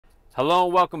Hello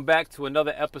and welcome back to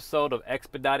another episode of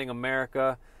Expediting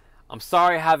America. I'm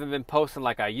sorry I haven't been posting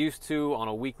like I used to on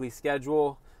a weekly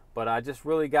schedule, but I just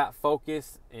really got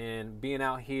focused in being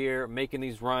out here, making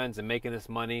these runs and making this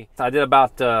money. I did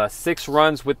about 6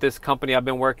 runs with this company I've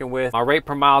been working with. My rate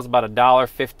per mile is about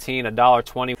 $1.15,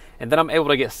 $1.20. And then I'm able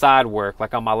to get side work.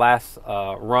 Like on my last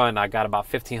run, I got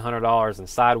about $1,500 in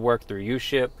side work through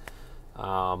U-Ship,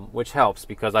 which helps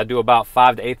because I do about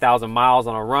 5,000 to 8,000 miles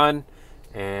on a run.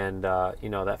 And you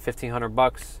know, that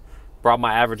 $1,500 brought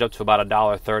my average up to about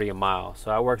 $1.30 a mile, so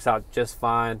that works out just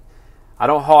fine. I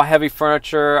don't haul heavy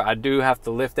furniture. I do have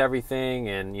to lift everything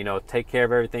and, you know, take care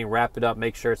of everything, wrap it up,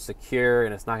 make sure it's secure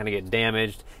and it's not going to get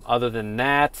damaged. Other than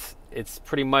that, it's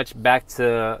pretty much back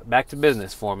to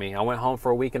business for me. I went home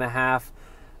for a week and a half.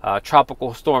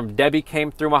 Tropical storm Debbie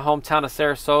came through my hometown of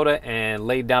Sarasota and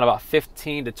laid down about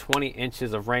 15 to 20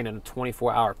 inches of rain in a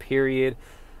 24-hour period.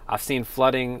 I've seen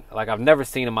flooding like I've never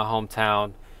seen in my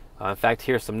hometown. In fact,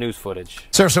 here's some news footage.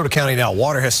 Sarasota County now,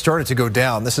 water has started to go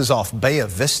down. This is off Bay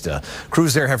Vista.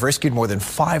 Crews there have rescued more than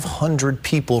 500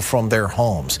 people from their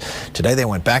homes. Today they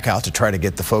went back out to try to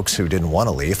get the folks who didn't want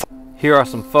to leave. Here are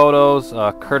some photos,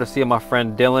 courtesy of my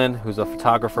friend Dylan, who's a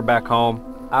photographer back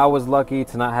home. I was lucky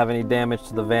to not have any damage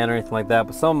to the van or anything like that,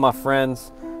 but some of my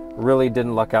friends really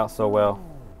didn't luck out so well.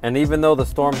 And even though the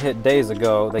storm hit days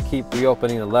ago, they keep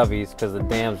reopening the levees because the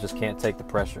dams just can't take the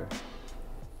pressure.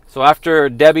 So after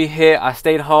Debbie hit, I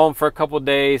stayed home for a couple of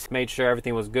days, made sure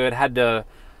everything was good. Had to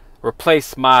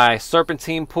replace my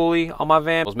serpentine pulley on my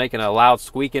van. It was making a loud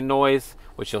squeaking noise,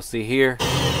 which you'll see here.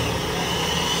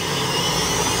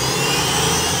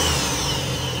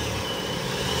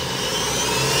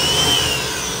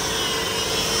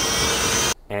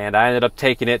 And I ended up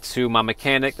taking it to my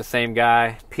mechanic, the same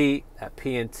guy, Pete, at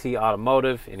P&T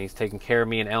Automotive, and he's taking care of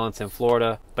me in Ellington,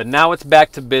 Florida. But now it's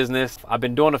back to business. I've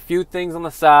been doing a few things on the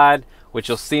side, which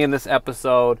you'll see in this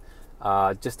episode,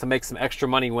 just to make some extra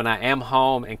money when I am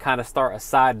home and kind of start a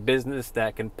side business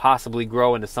that can possibly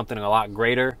grow into something a lot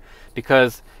greater.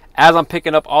 Because as I'm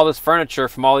picking up all this furniture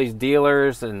from all these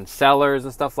dealers and sellers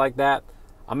and stuff like that,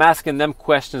 I'm asking them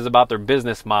questions about their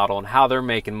business model and how they're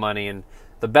making money and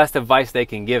the best advice they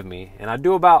can give me. And I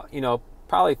do about, you know,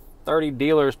 probably 30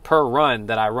 dealers per run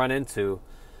that I run into.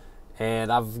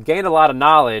 And I've gained a lot of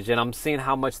knowledge and I'm seeing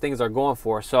how much things are going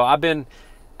for. So I've been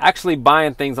actually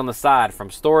buying things on the side, from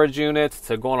storage units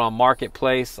to going on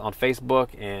Marketplace on Facebook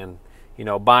and, you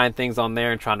know, buying things on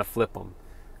there and trying to flip them,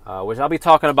 which I'll be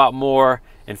talking about more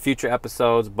in future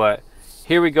episodes. But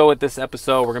here we go with this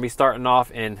episode. We're gonna be starting off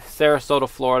in Sarasota,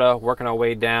 Florida, working our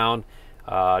way down,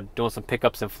 doing some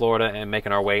pickups in Florida and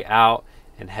making our way out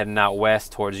and heading out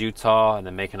west towards Utah and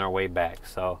then making our way back.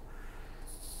 So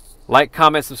like,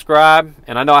 comment, subscribe.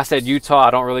 And I know I said Utah,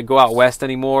 I don't really go out west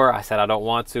anymore. I said I don't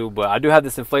want to, but I do have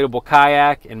this inflatable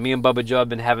kayak and me and Bubba Joe have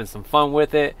been having some fun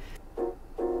with it.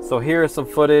 So here is some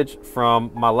footage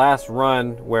from my last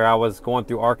run where I was going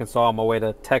through Arkansas on my way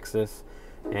to Texas,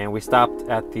 and we stopped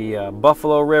at the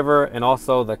Buffalo River and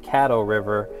also the Caddo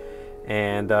River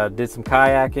and did some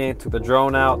kayaking, took the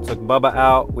drone out, took Bubba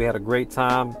out. We had a great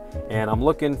time and I'm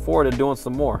looking forward to doing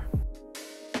some more.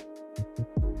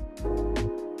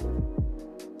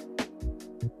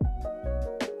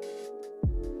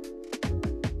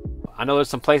 I know there's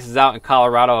some places out in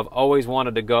Colorado I've always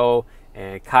wanted to go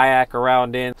and kayak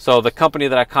around in. So the company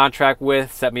that I contract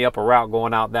with set me up a route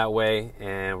going out that way,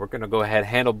 and we're gonna go ahead,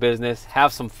 handle business,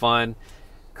 have some fun,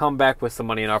 come back with some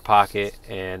money in our pocket,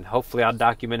 and hopefully I'll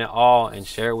document it all and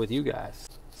share it with you guys.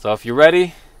 So if you're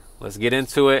ready, let's get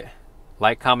into it.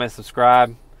 Like, comment,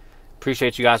 subscribe.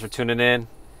 Appreciate you guys for tuning in,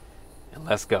 and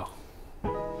let's go.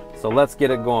 So let's get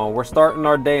it going. We're starting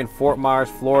our day in Fort Myers,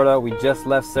 Florida. We just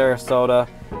left Sarasota,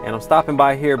 and I'm stopping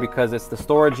by here because it's the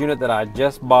storage unit that I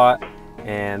just bought,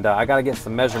 and I gotta get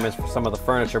some measurements for some of the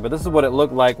furniture. But this is what it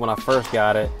looked like when I first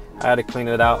got it. I had to clean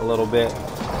it out a little bit,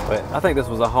 but I think this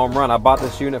was a home run. I bought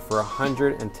this unit for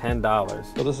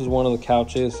 $110. So this is one of the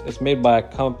couches. It's made by a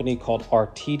company called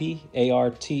Artedi,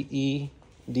 A-R-T-E-D-I.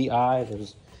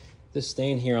 There's this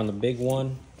stain here on the big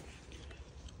one,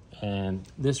 and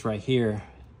this right here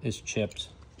is chipped.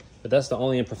 But that's the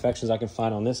only imperfections I can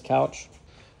find on this couch.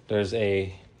 There's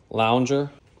a lounger,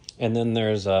 and then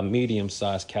there's a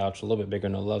medium-sized couch, a little bit bigger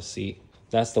than a love seat.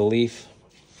 That's the leaf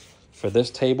for this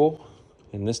table.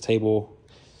 And this table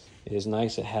is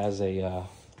nice. It has a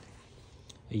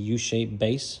U-shaped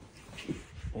base,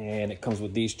 and it comes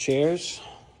with these chairs,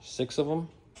 6 of them.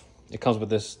 It comes with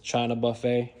this China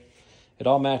buffet. It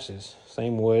all matches,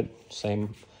 same wood,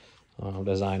 same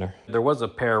designer. There was a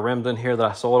pair of rims in here that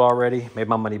I sold already. Made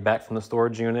my money back from the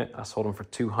storage unit. I sold them for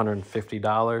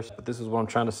 $250, but this is what I'm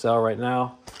trying to sell right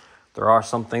now. There are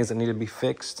some things that need to be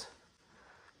fixed.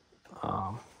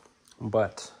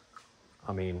 But,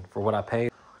 I mean, for what I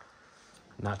paid,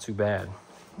 not too bad.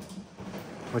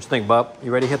 What you think, Bub?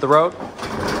 You ready to hit the road?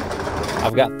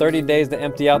 I've got 30 days to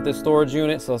empty out this storage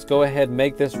unit, so let's go ahead and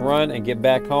make this run and get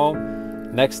back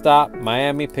home. Next stop,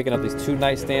 Miami, picking up these 2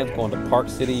 nightstands, going to Park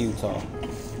City, Utah.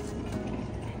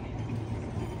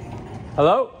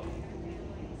 Hello?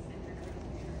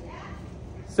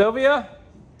 Sylvia?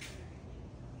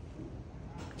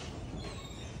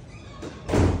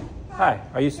 Hi,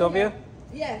 are you Sylvia?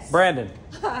 Yes. Brandon.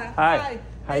 Hi. Hi.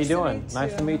 How Nice you doing? to meet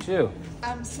Nice you. to meet you.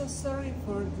 I'm so sorry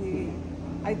for the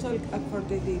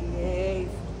delay.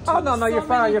 Oh, no, you're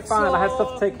fine, you're fine. I had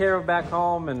stuff to So- take care of back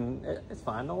home, and it's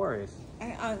fine, no worries.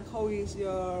 And how is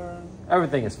your...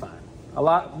 Everything is fine.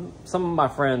 Some of my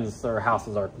friends, their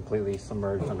houses are completely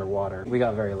submerged underwater. We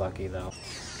got very lucky, though.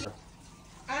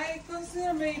 I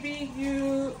consider maybe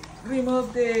you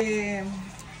remove the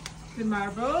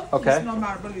marble. Okay. It's no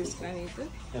marble, it's granite.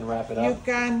 And wrap it You up.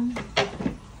 can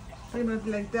remove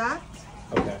like that.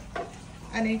 Okay.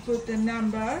 And I put the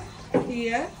number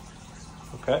here.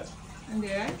 Okay. And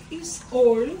there. It's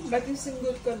old, but it's in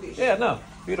good condition. Yeah, no,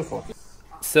 beautiful.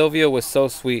 Sylvia was so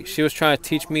sweet. She was trying to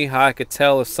teach me how I could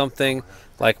tell if something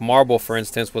like marble, for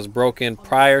instance, was broken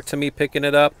prior to me picking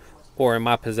it up or in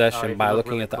my possession by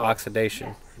looking at the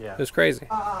oxidation. Yeah. It was crazy.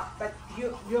 But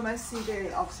you must see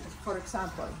the oxygen. For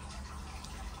example,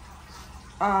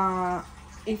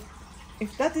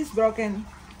 if that is broken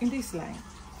in this line,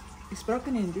 it's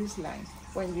broken in this line.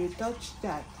 When you touch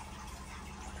that,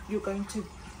 you're going to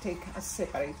take a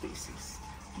separate pieces.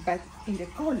 But in the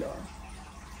color,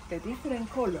 the different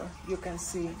color, you can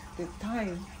see the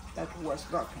time that was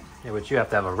broken. Yeah, but you have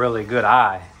to have a really good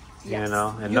eye, Yes. you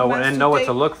know, and You know must what to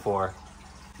take- look for.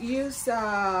 Use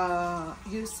the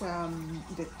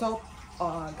top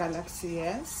Galaxy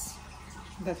S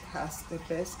that has the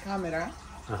best camera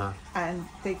and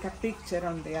take a picture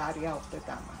on the area of the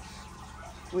damage.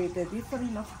 With the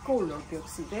difference of color, the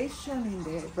oxidation in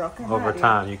the broken Over area,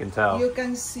 time, you can tell. you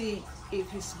can see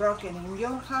if it's broken in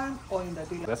your hand or in the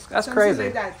dealer. That's Something crazy.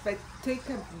 like that, but take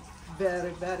a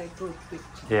very, very good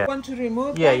picture. Yeah. Want to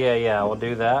remove Yeah, that? yeah, we'll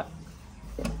do that.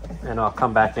 And I'll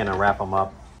come back in and wrap them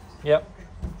up. Yep.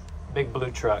 Big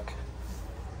blue truck.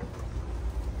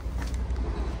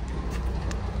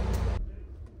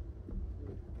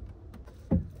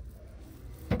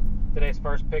 Today's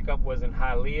first pickup was in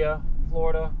Hialeah,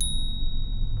 Florida.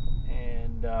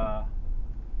 And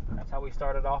that's how we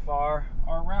started off our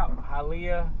route.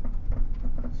 Hialeah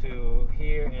to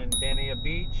here in Dania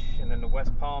Beach, and then to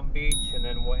West Palm Beach, and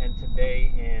then we'll end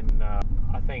today in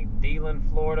I think Dylan,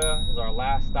 Florida is our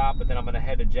last stop, but then I'm gonna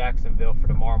head to Jacksonville for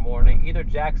tomorrow morning, either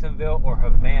Jacksonville or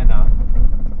Havana,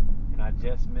 and I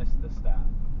just missed the stop.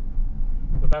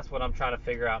 So that's what I'm trying to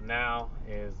figure out now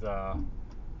is how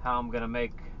I'm gonna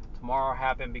make tomorrow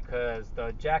happen, because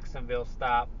the Jacksonville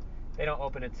stop, they don't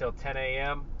open until 10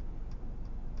 a.m.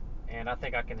 and I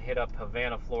think I can hit up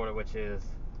Havana, Florida, which is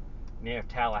near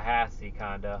Tallahassee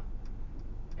kinda,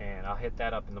 and I'll hit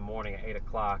that up in the morning at 8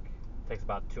 o'clock. Takes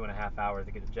about 2.5 hours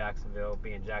to get to Jacksonville,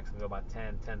 be in Jacksonville by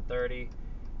 10:30,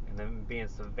 and then be in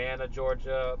Savannah,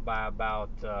 Georgia by about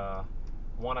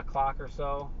 1 o'clock or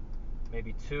so,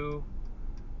 maybe 2,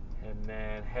 and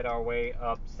then head our way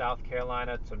up South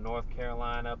Carolina to North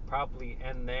Carolina, probably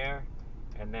end there,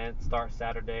 and then start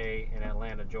Saturday in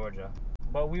Atlanta, Georgia.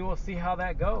 But we will see how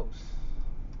that goes.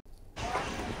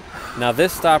 Now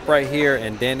this stop right here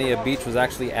in Dania Beach was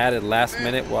actually added last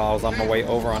minute while I was on my way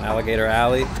over on Alligator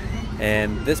Alley.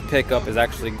 And this pickup is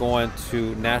actually going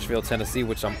to Nashville, Tennessee,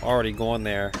 which I'm already going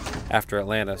there after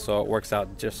Atlanta, so it works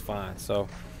out just fine. So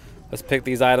let's pick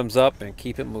these items up and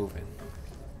keep it moving.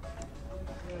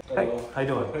 Hey, how you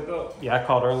doing? Pickup. Yeah, I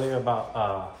called earlier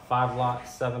about 5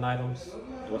 lots, 7 items.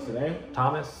 What's the name?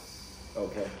 Thomas?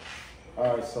 Okay.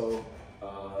 All right, so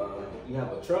you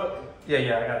have a truck?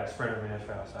 Yeah, I got a Sprinter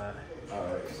rancher outside. All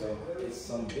right, so it's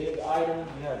some big items.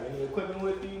 You have any equipment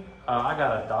with you? I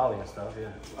got a dolly and stuff, yeah.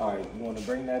 All right, you want to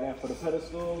bring that in for the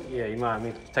pedestal? Yeah, you mind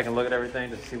me taking a look at everything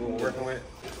to see what we're working with?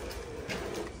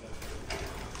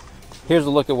 Here's a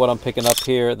look at what I'm picking up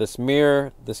here. This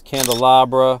mirror, this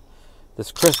candelabra,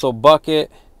 this crystal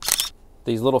bucket,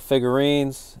 these little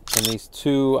figurines, and these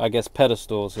 2, I guess,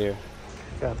 pedestals here.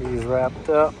 Got these wrapped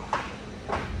up.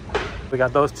 We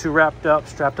got those 2 wrapped up,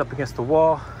 strapped up against the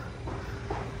wall.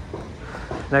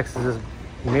 Next is this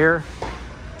mirror.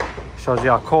 Shows you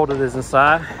how cold it is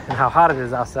inside and how hot it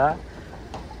is outside.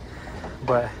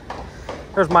 But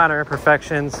there's minor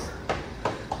imperfections,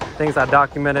 things I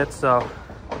documented, so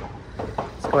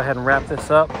let's go ahead and wrap this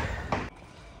up.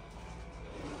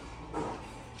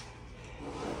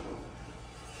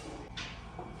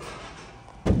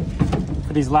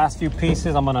 For these last few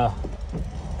pieces, I'm gonna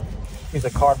use a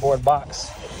cardboard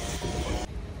box.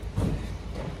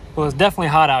 Well, it's definitely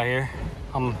hot out here.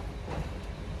 I'm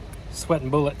sweating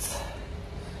bullets.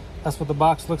 That's what the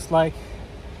box looks like.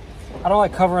 I don't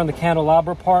like covering the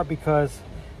candelabra part because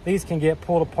these can get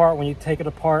pulled apart when you take it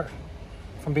apart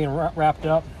from being wrapped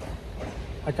up.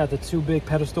 I got the two big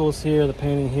pedestals here, the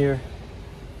painting here,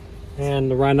 and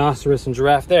the rhinoceros and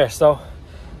giraffe there. So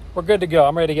we're good to go.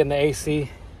 I'm ready to get in the AC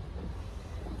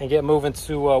and get moving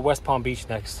to West Palm Beach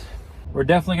next. We're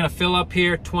definitely gonna fill up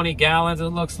here 20 gallons, it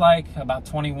looks like, about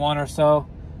 21 or so.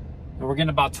 And we're getting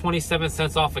about 27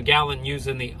 cents off a gallon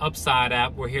using the Upside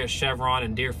app. We're here at Chevron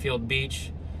in Deerfield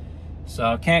Beach.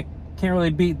 So can't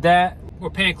really beat that. We're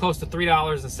paying close to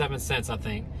 $3.07, I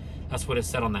think. That's what it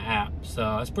said on the app.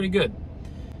 So that's pretty good.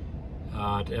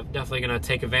 Definitely gonna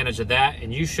take advantage of that,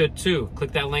 and you should too.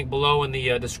 Click that link below in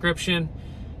the description.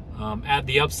 Add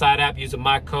the Upside app using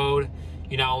my code.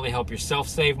 You not only help yourself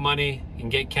save money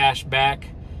and get cash back,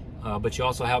 but you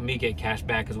also help me get cash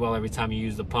back as well every time you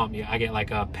use the pump. I get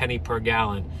like a penny per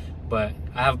gallon. But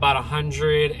I have about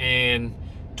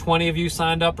 120 of you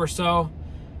signed up or so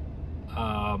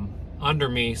under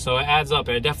me, so it adds up,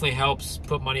 and it definitely helps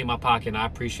put money in my pocket, and I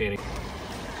appreciate it.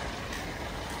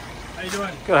 How you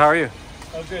doing? Good, how are you?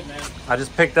 Oh, good, man. I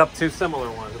just picked up two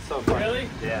similar ones. It's so fun. Really?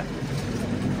 Yeah.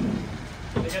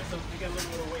 They got a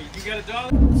little weight. You got a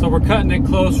dog? So we're cutting it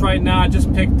close right now. I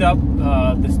just picked up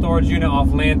the storage unit off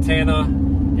Lantana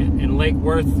in Lake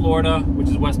Worth, Florida, which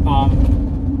is West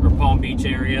Palm or Palm Beach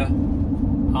area.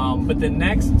 But the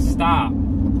next stop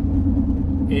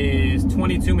is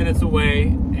 22 minutes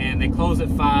away, and they close at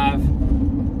 5.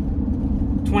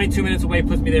 22 minutes away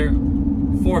puts me there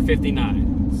 4:59.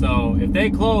 So if they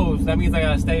close, that means I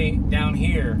gotta stay down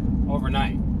here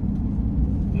overnight.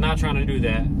 I'm not trying to do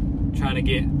that. I'm trying to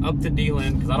get up to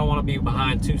Dylan because I don't want to be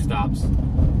behind 2 stops.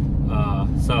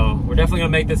 So we're definitely gonna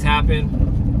make this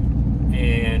happen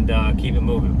and keep it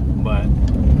moving. But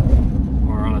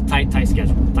we're on a tight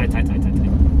schedule. Tight.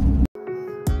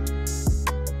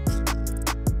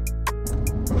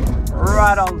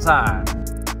 Right on time.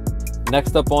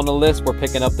 Next up on the list, we're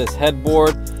picking up this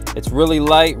headboard. It's really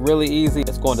light, really easy.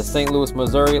 It's going to St. Louis,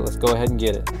 Missouri. Let's go ahead and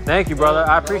get it. Thank you, brother.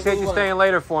 I appreciate you staying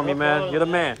later for me, man. You're the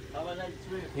man. Have a nice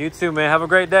trip. You too, man. Have a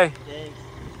great day. Thanks.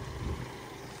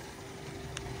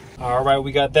 All right,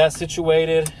 we got that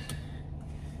situated.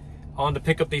 On to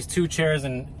pick up these 2 chairs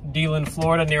in Dylan,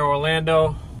 Florida, near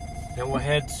Orlando. Then we'll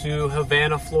head to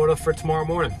Havana, Florida for tomorrow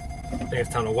morning. I think it's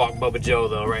time to walk Bubba Joe,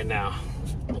 though, right now.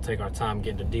 We'll take our time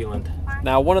getting to Dylan.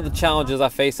 Now, one of the challenges I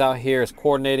face out here is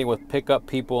coordinating with pickup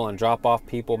people and drop off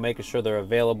people, making sure they're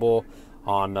available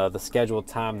on the scheduled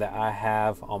time that I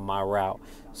have on my route.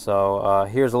 So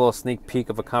here's a little sneak peek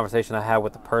of a conversation I had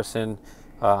with the person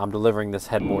I'm delivering this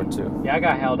headboard to. Yeah, I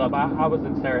got held up. I live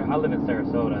in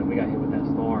Sarasota, and we got hit with that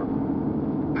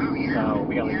storm. Oh, yeah. So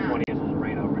we got like 20 inches of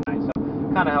rain overnight. So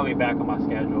kind of held me back on my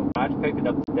schedule. I just picked it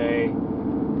up today,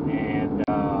 and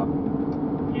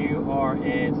you are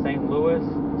in St. Louis,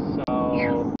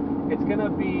 so it's gonna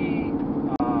be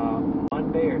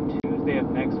Monday or Tuesday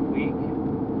of next week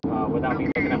without me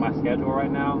looking at my schedule right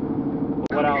now.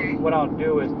 But what I'll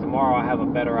do is tomorrow I have a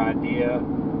better idea,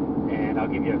 and I'll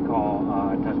give you a call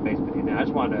and touch base with you then. I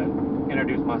just wanted to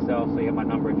introduce myself so you have my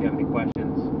number if you have any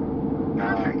questions.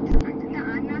 Perfect. Yeah,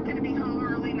 I'm not going to be home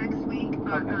early next week,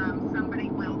 but somebody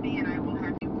will be, and I will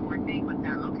have you coordinate with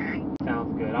them, okay?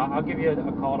 Sounds good. I'll give you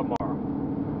a call tomorrow.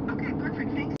 Okay,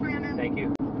 perfect. Thanks, Brandon. Thank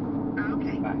you.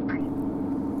 Okay. Bye.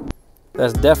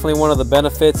 That's definitely one of the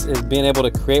benefits, is being able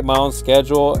to create my own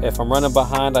schedule. If I'm running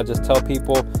behind, I just tell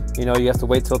people, you know, you have to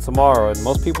wait till tomorrow. And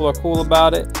most people are cool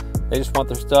about it. They just want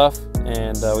their stuff,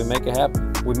 and we make it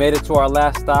happen. We made it to our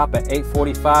last stop at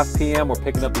 8:45 p.m. We're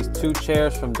picking up these 2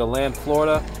 chairs from DeLand,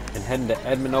 Florida, and heading to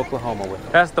Edmond, Oklahoma with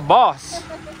them. That's the boss.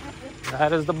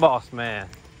 That is the boss, man.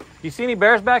 You see any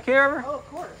bears back here ever? Oh, of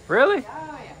course. Really? Oh, yeah.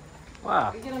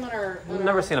 Wow. We get them on our... I've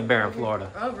never seen a bear in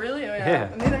Florida. Oh, really? Oh, yeah.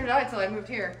 Yeah. Neither did I until I moved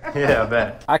here. Yeah, I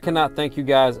bet. I cannot thank you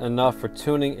guys enough for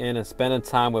tuning in and spending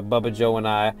time with Bubba Joe and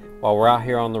I while we're out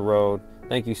here on the road.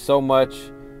 Thank you so much.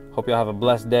 Hope y'all have a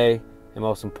blessed day. And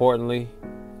most importantly,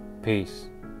 peace.